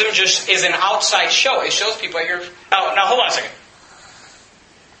 Baptism just is an outside show. It shows people that you're... Now hold on a second.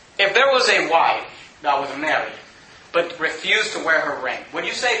 If there was a wife that was married, but refused to wear her ring, would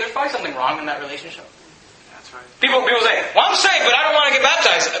you say there's probably something wrong in that relationship? That's right. People say, well, I'm saved, but I don't want to get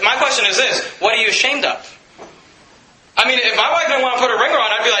baptized. My question is this, what are you ashamed of? I mean, if my wife didn't want to put a ring on,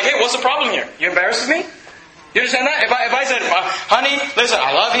 I'd be like, hey, what's the problem here? You embarrassed me? You understand that? If I said, honey, listen,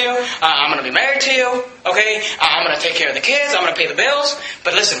 I love you, I'm going to be married to you, okay, I'm going to take care of the kids, I'm going to pay the bills,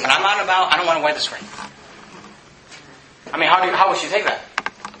 but listen, when I'm out and about, I don't want to wear this ring. I mean, how would she take that?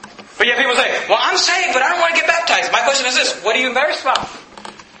 But yet people say, well, I'm saved, but I don't want to get baptized. My question is this, what are you embarrassed about?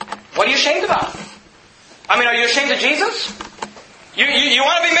 What are you ashamed about? I mean, are you ashamed of Jesus? You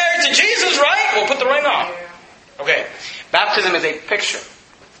want to be married to Jesus, right? Well, put the ring on. Okay. Baptism is a picture.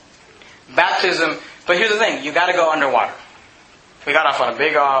 Baptism, but here's the thing, you got to go underwater. We got off on a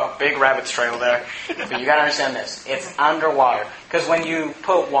big rabbit's trail there. But you got to understand this. It's underwater. Because when you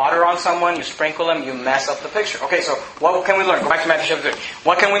put water on someone, you sprinkle them, you mess up the picture. Okay, so what can we learn? Go back to Matthew chapter 3.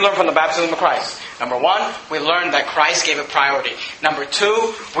 What can we learn from the baptism of Christ? Number one, we learned that Christ gave it priority. Number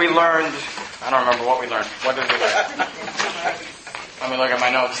two, we learned... I don't remember what we learned. What did we learn? Let me look at my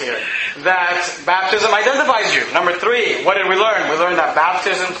notes here. That baptism identifies you. Number three, what did we learn? We learned that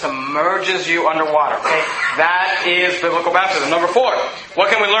baptism submerges you underwater. Okay? That is biblical baptism. Number four, what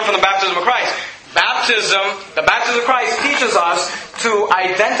can we learn from the baptism of Christ? The baptism of Christ teaches us to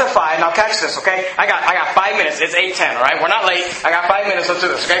identify, now catch this, okay? I got 5 minutes, it's 8:10, alright? We're not late, I got 5 minutes, let's do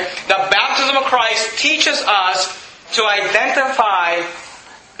this, okay? The baptism of Christ teaches us to identify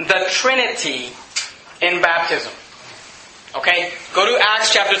the Trinity in baptism. Okay? Go to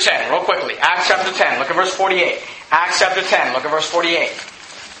Acts chapter 10, real quickly. Acts chapter 10, look at verse 48. Acts chapter 10, look at verse 48.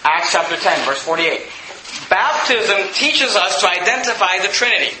 Acts chapter 10, verse 48. Baptism teaches us to identify the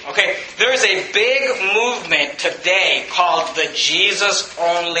Trinity. Okay? There is a big movement today called the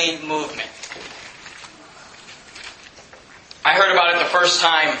Jesus-only movement. I heard about it the first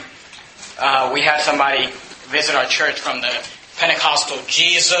time we had somebody visit our church from the Pentecostal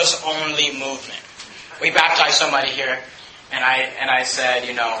Jesus-only movement. We baptized somebody here, and I said,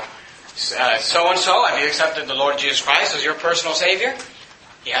 so-and-so, have you accepted the Lord Jesus Christ as your personal Savior?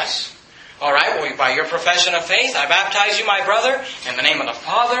 Yes. All right, well, by your profession of faith, I baptize you, my brother, in the name of the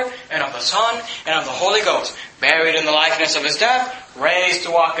Father, and of the Son, and of the Holy Ghost, buried in the likeness of His death, raised to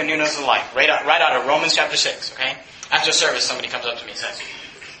walk in newness of life. Right out of Romans chapter 6, okay? After service, somebody comes up to me and says,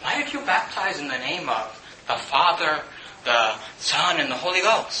 why did you baptize in the name of the Father, the Son, and the Holy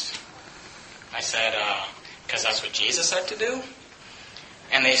Ghost? I said, because that's what Jesus said to do.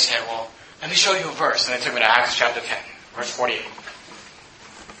 And they said, well, let me show you a verse. And they took me to Acts chapter 10, verse 48.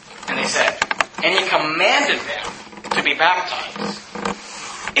 And they said, and He commanded them to be baptized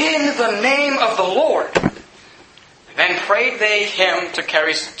in the name of the Lord. Then prayed they Him to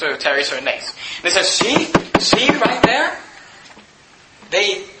tarry certain days. And they said, see right there?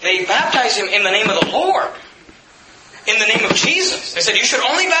 They baptized Him in the name of the Lord. In the name of Jesus. They said, you should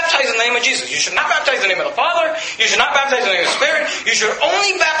only baptize in the name of Jesus. You should not baptize in the name of the Father. You should not baptize in the name of the Spirit. You should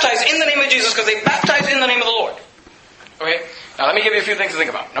only baptize in the name of Jesus because they baptized in the name of the Lord. Okay? Now let me give you a few things to think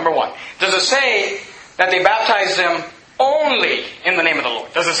about. Number one, does it say that they baptized Him only in the name of the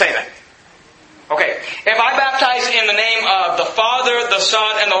Lord? Does it say that? Okay. If I baptize in the name of the Father, the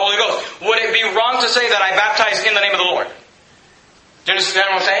Son, and the Holy Ghost, would it be wrong to say that I baptized in the name of the Lord? Do you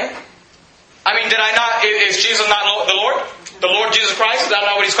understand what I'm saying? I mean, is Jesus not the Lord? The Lord Jesus Christ? Is that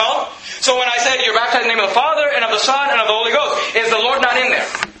not what He's called? So when I said you're baptized in the name of the Father, and of the Son, and of the Holy Ghost, is the Lord not in there?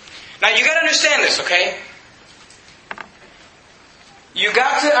 Now you got to understand this, okay? You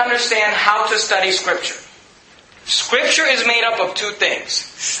got to understand how to study Scripture. Scripture is made up of two things.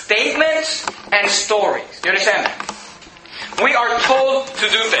 Statements and stories. Do you understand that? We are told to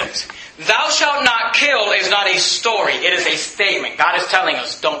do things. Thou shalt not kill is not a story. It is a statement. God is telling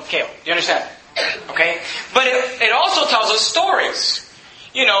us, don't kill. Do you understand? Okay? But it also tells us stories.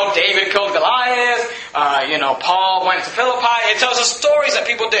 David killed Goliath. Paul went to Philippi. It tells us stories that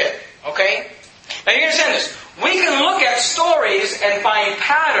people did. Okay? Now you understand this. We can look at stories and find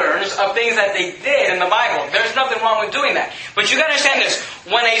patterns of things that they did in the Bible. There's nothing wrong with doing that. But you got to understand this.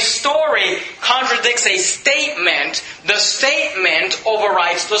 When a story contradicts a statement, the statement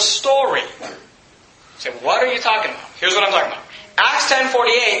overrides the story. You say, what are you talking about? Here's what I'm talking about. Acts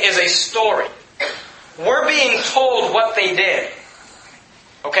 10:48 is a story. We're being told what they did.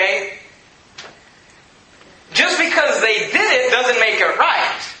 Okay? just because they did it doesn't make it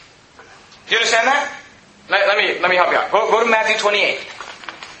right. Do you understand that? Let me help you out. Go to Matthew 28.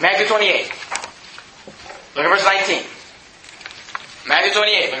 Matthew 28. Look at verse 19. Matthew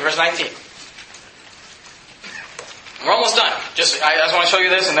 28, look at verse 19. We're almost done. I just want to show you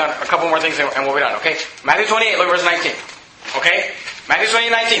this and then a couple more things and we'll be done, okay? Matthew 28, look at verse 19. Okay? Matthew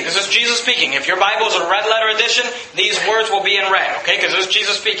 28:19. This is Jesus speaking. If your Bible is a red letter edition, these words will be in red, okay? Because this is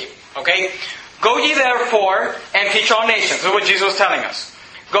Jesus speaking, okay? Go ye therefore and teach all nations. This is what Jesus was telling us.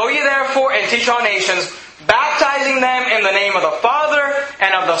 Go ye therefore and teach all nations, baptizing them in the name of the Father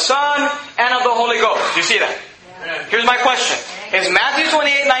and of the Son and of the Holy Ghost. Do you see that? Here's my question. Is Matthew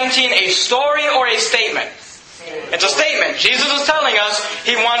 28:19 a story or a statement? It's a statement. Jesus is telling us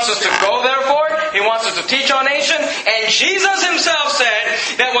He wants us to go therefore. He wants us to teach our nation. And Jesus Himself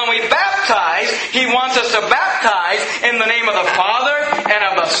said that when we baptize, He wants us to baptize in the name of the Father and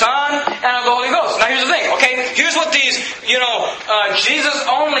of the Son and of the Holy Ghost. Now here's the thing, okay? Here's what these,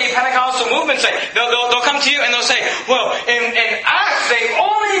 Jesus-only Pentecostal movements say. They'll come to you and they'll say, well, in Acts they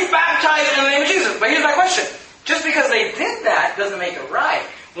only baptized in the name of Jesus. But here's my question. Just because they did that doesn't make it right.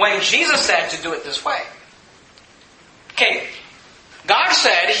 When Jesus said to do it this way. Okay, God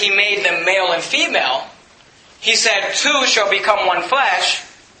said He made them male and female. He said, two shall become one flesh.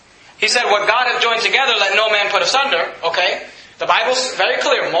 He said, what God hath joined together, let no man put asunder. Okay? The Bible's very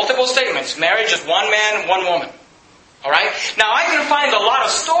clear, multiple statements. Marriage is one man, one woman. Alright? Now I can find a lot of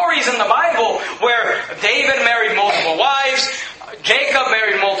stories in the Bible where David married multiple wives, Jacob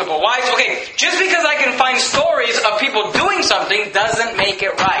married multiple wives. Okay, just because I can find stories of people doing something doesn't make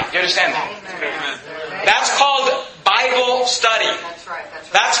it right. Do you understand that? Amen. That's called Bible study. That's right.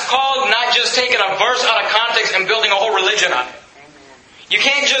 That's called not just taking a verse out of context and building a whole religion on it. You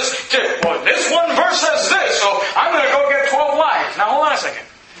can't just, well, this one verse says this, so I'm going to go get 12 wives. Now hold on a second.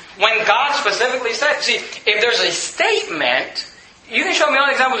 When God specifically said, see, if there's a statement, you can show me all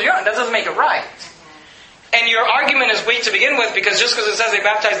the examples you want. That doesn't make it right. And your argument is weak to begin with because just because it says they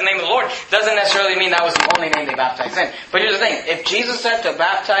baptized in the name of the Lord doesn't necessarily mean that was the only name they baptized in. But here's the thing. If Jesus said to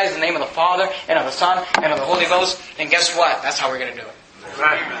baptize in the name of the Father and of the Son and of the Holy Ghost, then guess what? That's how we're going to do it.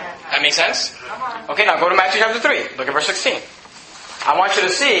 Right. That makes sense? Okay, now go to Matthew chapter 3. Look at verse 16. I want you to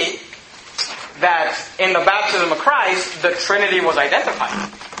see that in the baptism of Christ, the Trinity was identified.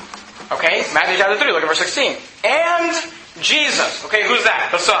 Okay, Matthew chapter 3, look at verse 16. And Jesus. Okay, who's that?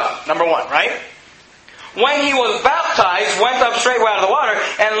 The Son. Number one, right? When He was baptized, went up straightway out of the water,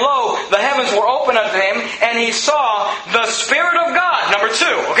 and lo, the heavens were opened unto Him, and He saw the Spirit of God. Number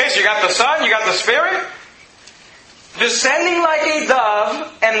two. Okay, so you got the Son, you got the Spirit, descending like a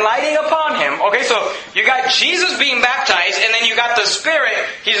dove and lighting upon Him. Okay, so you got Jesus being baptized, and then you got the Spirit.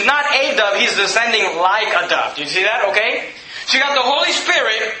 He's not a dove, He's descending like a dove. Do you see that? Okay? So you got the Holy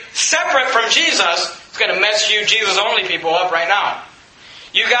Spirit separate from Jesus. It's going to mess you Jesus-only people up right now.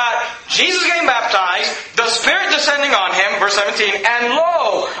 You got Jesus getting baptized, the Spirit descending on Him, verse 17, and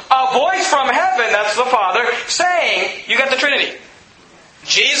lo, a voice from heaven, that's the Father, saying, you got the Trinity.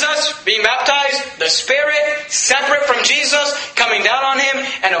 Jesus being baptized, the Spirit separate from Jesus, coming down on Him,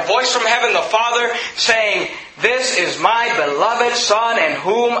 and a voice from heaven, the Father, saying, this is my beloved Son, in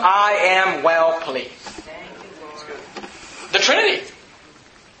whom I am well pleased. The Trinity.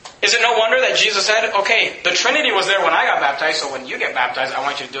 Is it no wonder that Jesus said, okay, the Trinity was there when I got baptized, so when you get baptized, I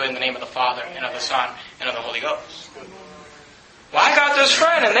want you to do it in the name of the Father, and of the Son, and of the Holy Ghost. Well, I got this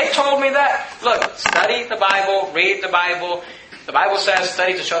friend, and they told me that. Look, study the Bible, read the Bible. The Bible says,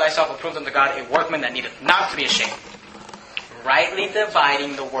 study to show thyself approved unto God, a workman that needeth not to be ashamed. Rightly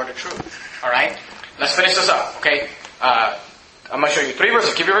dividing the word of truth. Alright? Let's finish this up, okay? I'm going to show you 3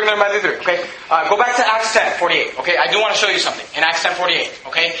 verses. Keep your finger there, Matthew 3. Okay? Go back to Acts 10:48. Okay? I do want to show you something. In Acts 10:48.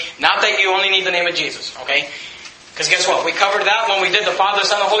 Okay? Not that you only need the name of Jesus. Okay? Because guess what? We covered that when we did the Father,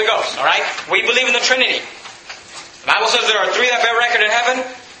 Son, and the Holy Ghost. Alright? We believe in the Trinity. The Bible says there are 3 that bear record in heaven.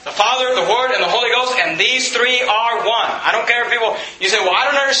 The Father, the Word, and the Holy Ghost. And these 3 are one. I don't care if people... You say, well,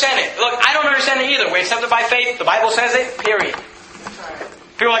 I don't understand it. Look, I don't understand it either. We accept it by faith. The Bible says it. Period.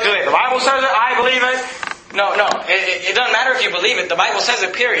 People like to say, the Bible says it. I believe it. No. It doesn't matter if you believe it. The Bible says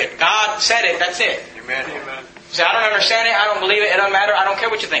it, period. God said it. That's it. Amen. Amen. You say, I don't understand it. I don't believe it. It doesn't matter. I don't care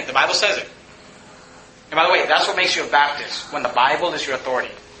what you think. The Bible says it. And by the way, that's what makes you a Baptist. When the Bible is your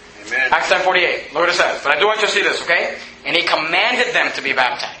authority. Amen. Acts 10:48. Look what it says. But I do want you to see this, okay? And He commanded them to be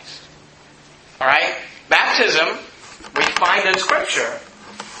baptized. Alright? Baptism, we find in Scripture.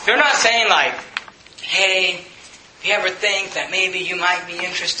 They're not saying like, hey, if you ever think that maybe you might be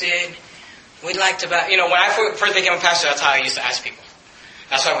interested... We'd like to, when I first became a pastor, that's how I used to ask people.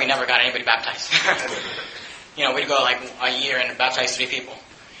 That's why we never got anybody baptized. We'd go like a year and baptize 3 people.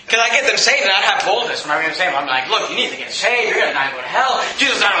 Because I get them saved and I have boldness when I hear them saved. I'm like, look, you need to get saved. You're going to die and go to hell.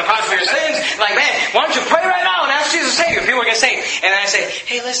 Jesus died on the cross for your sins. Like, man, why don't you pray right now and ask Jesus to save you? People get saved. And then I say,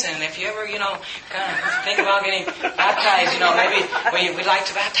 hey, listen, if you ever, kind of think about getting baptized, maybe we'd like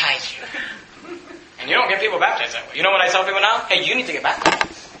to baptize you. And you don't get people baptized that way. You know what I tell people now? Hey, you need to get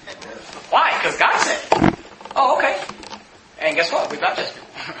baptized. Why? Because God said it. Oh, okay. And guess what? We baptize people.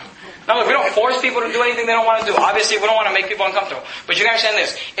 No, look, we don't force people to do anything they don't want to do. Obviously, we don't want to make people uncomfortable. But you can understand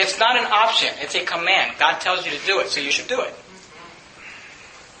this. It's not an option. It's a command. God tells you to do it, so you should do it.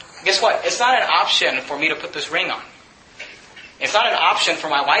 Guess what? It's not an option for me to put this ring on. It's not an option for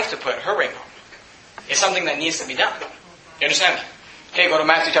my wife to put her ring on. It's something that needs to be done. You understand that? Okay, go to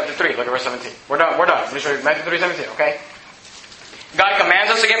Matthew chapter 3. Look at verse 17. We're done. Let me show you Matthew 3:17, okay? God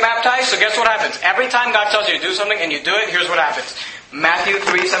commands us to get baptized, so guess what happens? Every time God tells you to do something and you do it, here's what happens. Matthew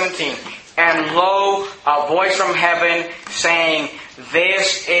 3:17. And lo, a voice from heaven saying,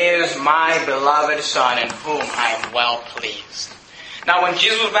 this is my beloved Son in whom I am well pleased. Now when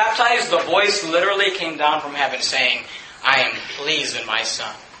Jesus was baptized, the voice literally came down from heaven saying, I am pleased in my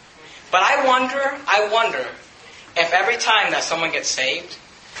Son. But I wonder if every time that someone gets saved,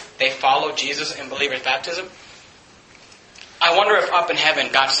 they follow Jesus in believer's baptism. I wonder if up in heaven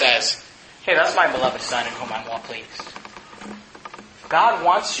God says, hey, that's my beloved Son in whom I'm well pleased. God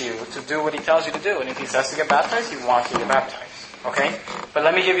wants you to do what He tells you to do. And if He says to get baptized, He wants you to get baptized. Okay? But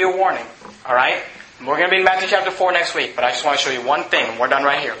let me give you a warning. Alright? We're going to be in Matthew chapter 4 next week. But I just want to show you one thing. We're done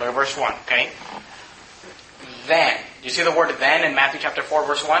right here. Look at verse 1. Okay? Then. Do you see the word then in Matthew chapter 4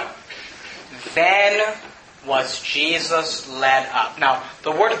 verse 1? Then was Jesus led up. Now,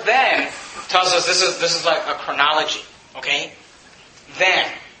 the word then tells us this is like a chronology. Okay? Then.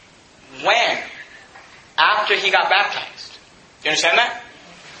 When? After He got baptized. Do you understand that?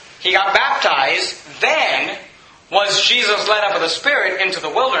 He got baptized, then was Jesus led up of the Spirit into the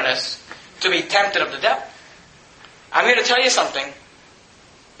wilderness to be tempted of the devil. I'm here to tell you something.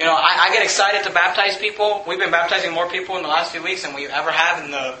 I get excited to baptize people. We've been baptizing more people in the last few weeks than we ever have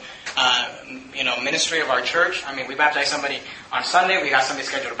in the ministry of our church. I mean, we baptized somebody on Sunday. We got somebody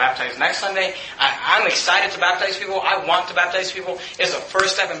scheduled to baptize next Sunday. I'm excited to baptize people. I want to baptize people. It's the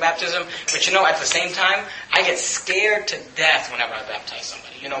first step in baptism. But at the same time, I get scared to death whenever I baptize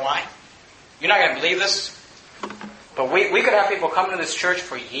somebody. You know why? You're not going to believe this. But we could have people come to this church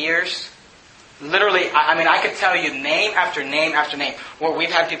for years. Literally, I could tell you name after name after name where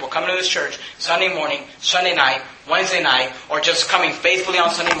we've had people come to this church Sunday morning, Sunday night, Wednesday night, or just coming faithfully on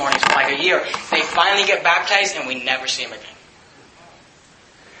Sunday mornings for like a year. They finally get baptized and we never see them again.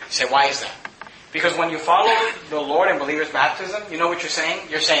 You say, why is that? Because when you follow the Lord in believer's baptism, you know what you're saying?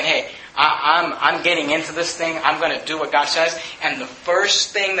 You're saying, hey, I'm getting into this thing. I'm going to do what God says. And the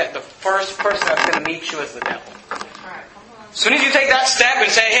first person that's going to meet you is the devil. As soon as you take that step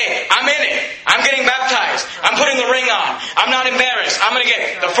and say, hey, I'm in it. I'm getting baptized. I'm putting the ring on. I'm not embarrassed. I'm going to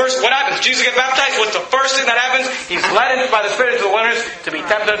get what happens? Jesus gets baptized. What's the first thing that happens? He's led by the Spirit into the wilderness to be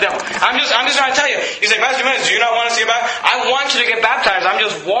tempted of the devil. I'm just trying to tell you. You say, Pastor Jimenez, do you not want us to get baptized? I want you to get baptized. I'm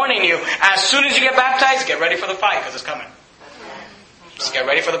just warning you. As soon as you get baptized, get ready for the fight because it's coming. Just get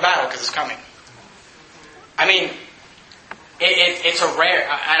ready for the battle because it's coming. It's a rare,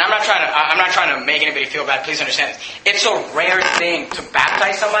 and I'm not trying to make anybody feel bad. Please understand this. It's a rare thing to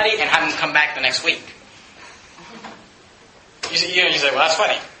baptize somebody and have them come back the next week. You say, well, that's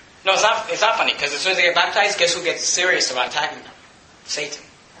funny. No, it's not. It's not funny because as soon as they get baptized, guess who gets serious about attacking them? Satan.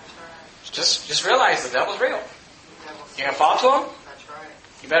 Just realize the devil's real. You're gonna fall to him.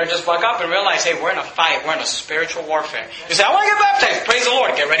 You better just buck up and realize, hey, we're in a fight. We're in a spiritual warfare. You say, I want to get baptized. Praise the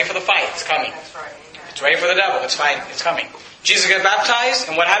Lord. Get ready for the fight. It's coming. It's ready for the devil. It's fight. It's coming. Jesus gets baptized,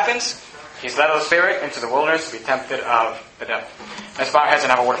 and what happens? He's led of the Spirit into the wilderness to be tempted of the devil. Let's bow our heads and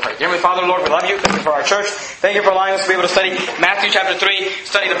have a word of prayer. Dear Father, Lord, we love you. Thank you for our church. Thank you for allowing us to be able to study Matthew chapter 3,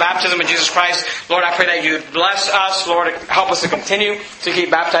 study the baptism of Jesus Christ. Lord, I pray that you bless us. Lord, help us to continue to keep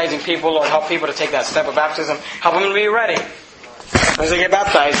baptizing people. Lord, help people to take that step of baptism. Help them to be ready. As they get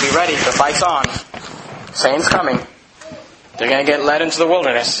baptized, be ready. The fight's on. Satan's coming. They're going to get led into the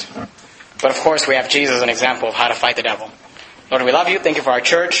wilderness. But of course, we have Jesus as an example of how to fight the devil. Lord, we love you. Thank you for our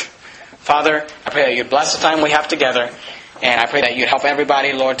church. Father, I pray that you'd bless the time we have together. And I pray that you'd help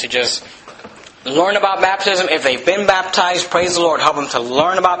everybody, Lord, to just learn about baptism. If they've been baptized, praise the Lord. Help them to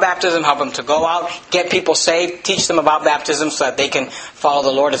learn about baptism. Help them to go out, get people saved. Teach them about baptism so that they can follow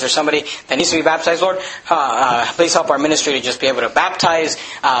the Lord. If there's somebody that needs to be baptized, Lord, please help our ministry to just be able to baptize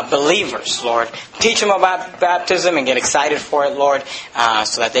believers, Lord. Teach them about baptism and get excited for it, Lord,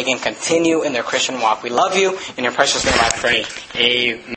 so that they can continue in their Christian walk. We love you. In your precious name I pray. Amen.